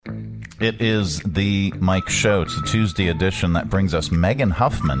It is the Mike Show. It's a Tuesday edition that brings us Megan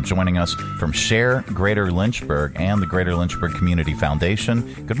Huffman joining us from Share Greater Lynchburg and the Greater Lynchburg Community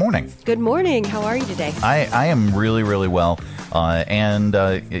Foundation. Good morning. Good morning. How are you today? I am really, really well. And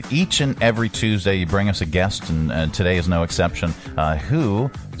each and every Tuesday you bring us a guest, and today is no exception.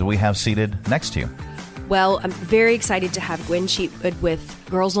 Who do we have seated next to you? Well, I'm very excited to have Gwenn Cheatwood with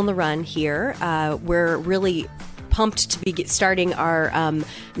Girls on the Run here. We're really pumped to be starting our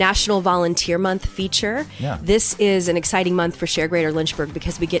National Volunteer Month feature. Yeah. This is an exciting month for Share Greater Lynchburg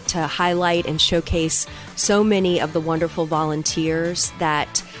because we get to highlight and showcase so many of the wonderful volunteers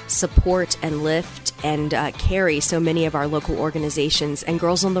that support and lift and carry so many of our local organizations. And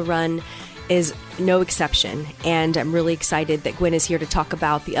Girls on the Run is no exception. And I'm really excited that Gwenn is here to talk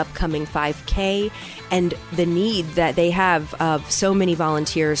about the upcoming 5K and the need that they have of so many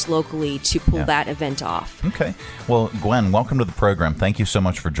volunteers locally to pull that event off. Okay. Well, Gwenn, welcome to the program. Thank you so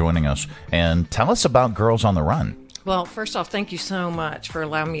much for joining us. And tell us about Girls on the Run. Well, first off, thank you so much for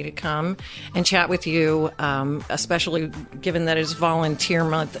allowing me to come and chat with you, especially given that it's Volunteer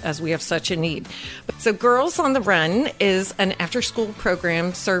Month, as we have such a need. So Girls on the Run is an after-school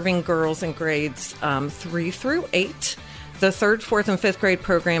program serving girls in grades 3 through 8. The 3rd, 4th, and 5th grade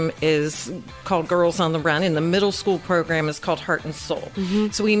program is called Girls on the Run, and the middle school program is called Heart and Soul. Mm-hmm.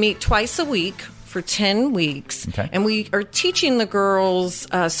 So we meet twice a week for 10 weeks, and we are teaching the girls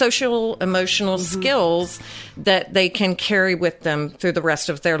social, emotional skills that they can carry with them through the rest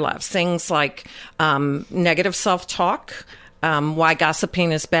of their lives. Things like negative self-talk, why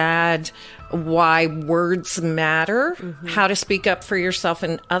gossiping is bad, why words matter, how to speak up for yourself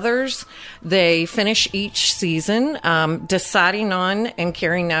and others. They finish each season deciding on and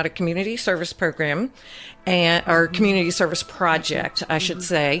carrying out a community service program, and our community service project, I should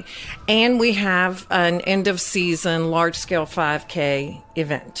say. And we have an end of season large scale 5K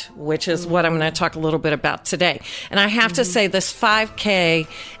event, which is what I'm going to talk a little bit about today. And I have to say this 5K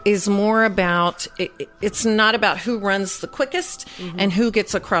is more about, it's not about who runs the quickest and who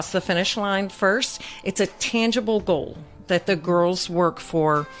gets across the finish line first. It's a tangible goal that the girls work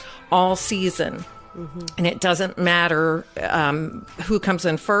for all season. And it doesn't matter who comes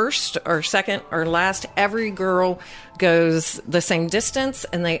in first or second or last. Every girl goes the same distance,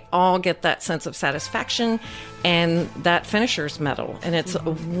 and they all get that sense of satisfaction and that finisher's medal. And it's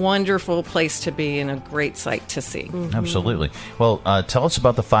a wonderful place to be and a great sight to see. Absolutely. Well, tell us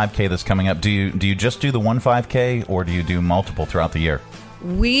about the 5K that's coming up. Do you just do the one 5K, or do you do multiple throughout the year?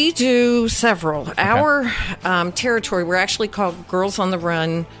 We do several. Okay. Our territory, we're actually called Girls on the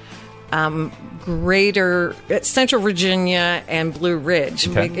Run Greater Central Virginia and Blue Ridge.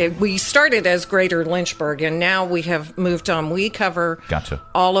 Okay. We started as Greater Lynchburg, and now we have moved on. We cover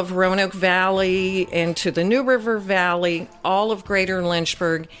all of Roanoke Valley into the New River Valley, all of Greater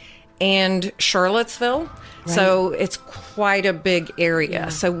Lynchburg, and Charlottesville. Right. So it's quite a big area. Yeah.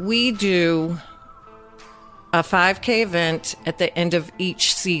 So we do a 5K event at the end of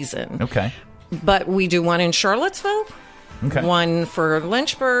each season. Okay. But we do one in Charlottesville, one for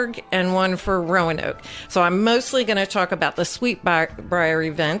Lynchburg, and one for Roanoke. So I'm mostly going to talk about the Sweetbriar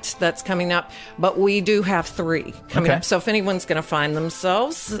event that's coming up, but we do have 3 coming up. So if anyone's going to find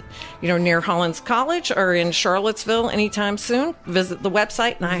themselves, near Hollins College or in Charlottesville anytime soon, visit the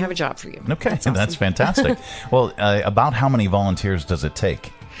website, and I have a job for you. Okay, that's fantastic. Well, about how many volunteers does it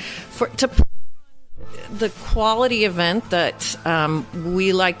take? To the quality event that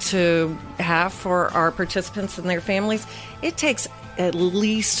we like to have for our participants and their families, it takes at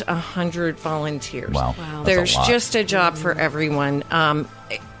least 100 volunteers. Wow. There's just a job for everyone.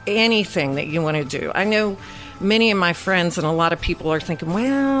 Anything that you want to do. I know many of my friends and a lot of people are thinking,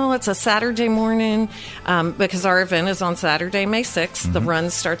 well, it's a Saturday morning, because our event is on Saturday, May 6th. The run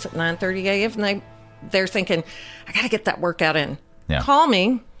starts at 9:30 a.m. and they're thinking, I got to get that workout in. Yeah. Call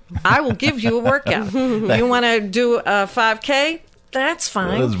me. I will give you a workout. You want to do a 5K? That's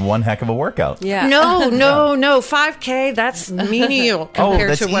fine. That was one heck of a workout. Yeah. No. 5K, that's menial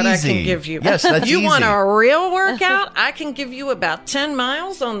compared to what easy. I can give you. Yes, that's You easy. want a real workout? I can give you about 10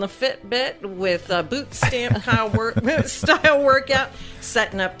 miles on the Fitbit with a boot stamp style workout,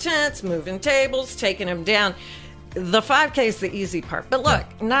 setting up tents, moving tables, taking them down. The 5K is the easy part. But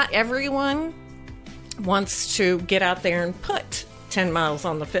look, not everyone wants to get out there and put 10 miles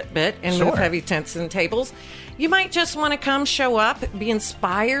on the Fitbit and move heavy tents and tables. You might just want to come show up, be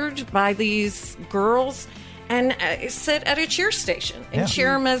inspired by these girls, and sit at a cheer station and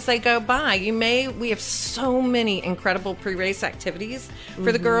cheer them as they go by. We have so many incredible pre-race activities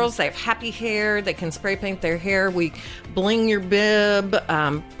for the girls. They have happy hair. They can spray paint their hair. We bling your bib,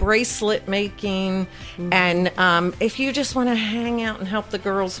 bracelet making. And if you just want to hang out and help the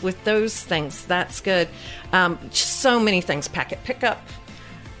girls with those things, that's good. So many things. Packet pickup.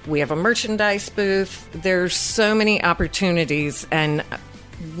 We have a merchandise booth. There's so many opportunities, and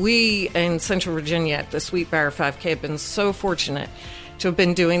we in Central Virginia at the Sweet Bower 5K have been so fortunate to have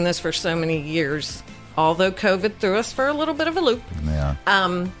been doing this for so many years, although COVID threw us for a little bit of a loop.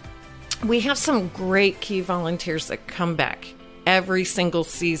 Yeah. We have some great key volunteers that come back every single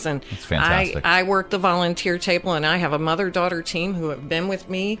season. That's fantastic. I work the volunteer table, and I have a mother-daughter team who have been with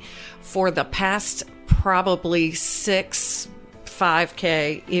me for the past probably 6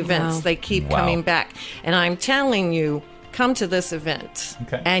 5K events. Wow. They keep coming back. And I'm telling you, come to this event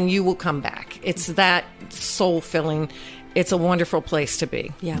and you will come back. It's that soul-filling. It's a wonderful place to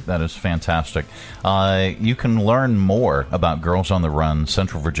be. Yeah. That is fantastic. You can learn more about Girls on the Run,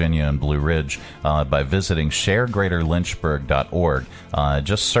 Central Virginia and Blue Ridge by visiting sharegreaterlynchburg.org.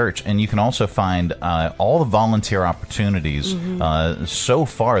 Just search, and you can also find all the volunteer opportunities so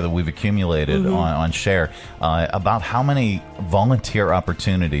far that we've accumulated on Share. About how many volunteer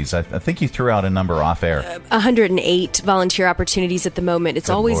opportunities? I think you threw out a number off air. 108 volunteer opportunities at the moment. It's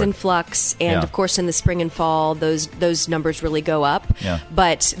Good always Lord. in flux, and of course in the spring and fall, those numbers really go up. Yeah.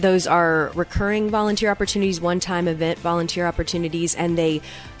 But those are recurring volunteer opportunities, one-time event volunteer opportunities, and they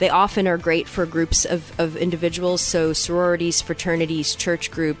often are great for groups of individuals, so sororities, fraternities,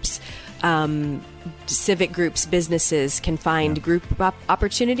 church groups, civic groups, businesses can find group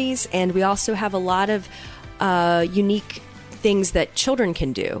opportunities, and we also have a lot of unique things that children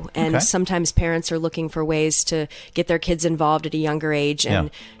can do, and sometimes parents are looking for ways to get their kids involved at a younger age, and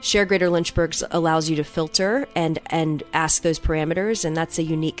Share Greater Lynchburg allows you to filter and ask those parameters, and that's a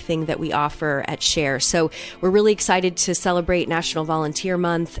unique thing that we offer at Share. So we're really excited to celebrate National Volunteer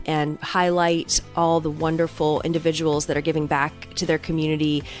Month and highlight all the wonderful individuals that are giving back to their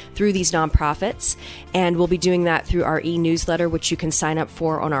community through these nonprofits, and we'll be doing that through our e-newsletter, which you can sign up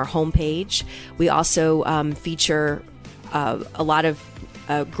for on our homepage. We also feature a lot of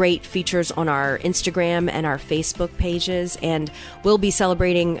great features on our Instagram and our Facebook pages, and we'll be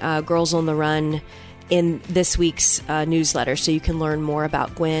celebrating Girls on the Run in this week's newsletter, so you can learn more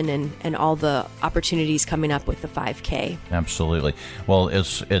about Gwenn and all the opportunities coming up with the 5K. Absolutely. Well,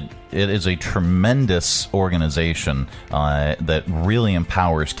 it is a tremendous organization that really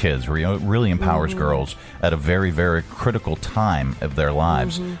empowers kids, really empowers girls at a very, very critical time of their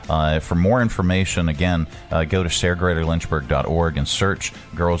lives. For more information, again, go to sharegreaterlynchburg.org and search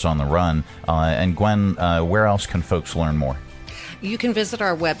Girls on the Run. And Gwenn, where else can folks learn more? You can visit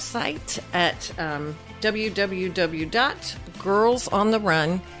our website at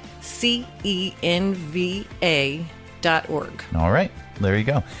www.girlsontheRunCenva.org. All right. There you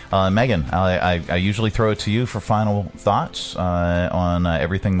go. Megan, I usually throw it to you for final thoughts on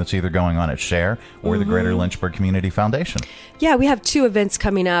everything that's either going on at Share or the Greater Lynchburg Community Foundation. Yeah, we have 2 events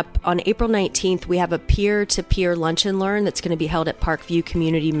coming up. On April 19th, we have a peer-to-peer lunch and learn that's going to be held at Parkview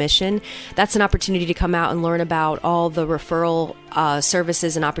Community Mission. That's an opportunity to come out and learn about all the referral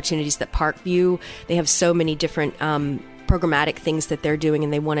services and opportunities that Parkview. They have so many different programmatic things that they're doing,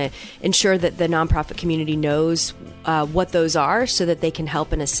 and they want to ensure that the nonprofit community knows what those are so that they can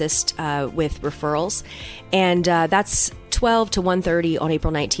help and assist with referrals. And that's 12 to 1:30 on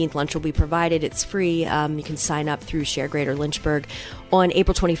April 19th. Lunch will be provided. It's free. You can sign up through Share Greater Lynchburg. On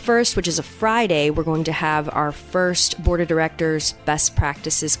April 21st, which is a Friday, we're going to have our first Board of Directors Best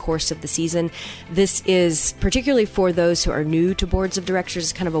Practices course of the season. This is particularly for those who are new to boards of directors.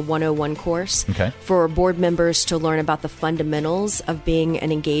 It's kind of a 101 course for board members to learn about the fundamentals of being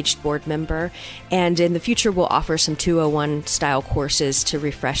an engaged board member. And in the future, we'll offer some 201 style courses to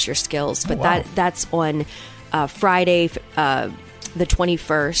refresh your skills. But that's on Friday, the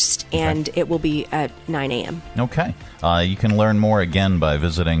 21st, and it will be at 9 a.m. Okay. You can learn more again by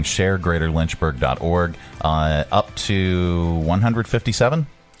visiting sharegreaterlynchburg.org. Up to 157?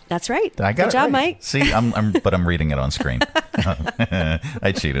 That's right. I got Good job, right. Mike. See, but I'm reading it on screen.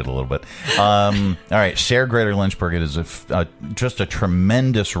 I cheated a little bit. All right, Share Greater Lynchburg. It is just a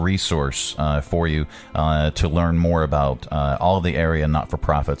tremendous resource for you to learn more about all the area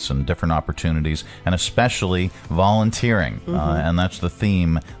not-for-profits and different opportunities, and especially volunteering. And that's the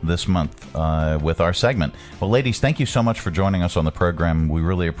theme this month with our segment. Well, ladies, thank you so much for joining us on the program. We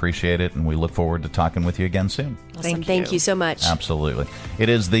really appreciate it, and we look forward to talking with you again soon. Awesome. Thank you so much. Absolutely. It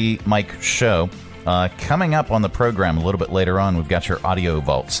is the Mike Show. Coming up on the program a little bit later on, we've got your audio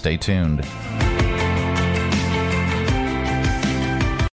vault. Stay tuned.